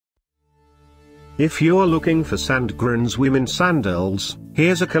If you're looking for Sandgrens women's sandals,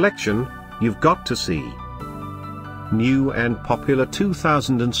 here's a collection you've got to see. New and popular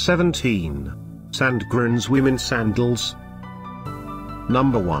 2017 Sandgrens women's sandals.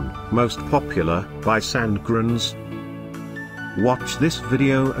 Number 1, most popular, by Sandgrens. Watch this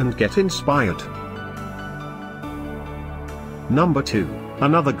video and get inspired. Number 2,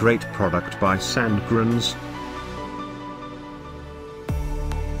 another great product by Sandgrens.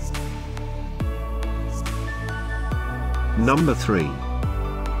 Number 3.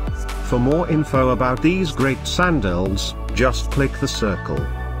 For more info about these great sandals, just click the circle.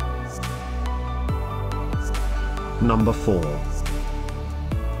 Number 4.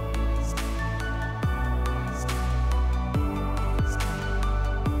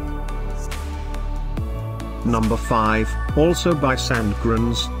 Number 5, also by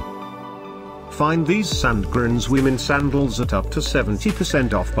Sandgrens. Find these Sandgrens women's sandals at up to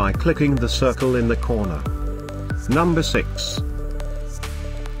 70% off by clicking the circle in the corner. Number 6.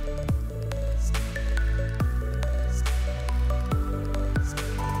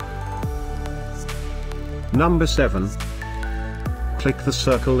 Number 7. Click the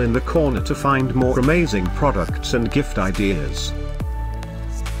circle in the corner to find more amazing products and gift ideas.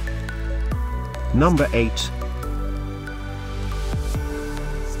 Number 8.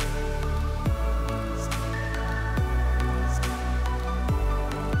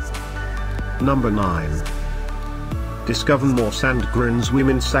 Number 9. Discover more Sandgrens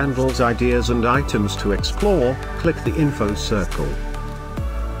women's sandals ideas and items to explore, click the info circle.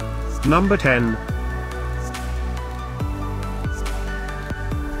 Number 10.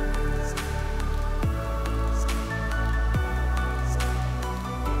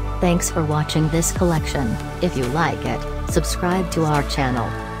 Thanks for watching this collection. If you like it, subscribe to our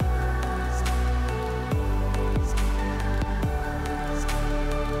channel.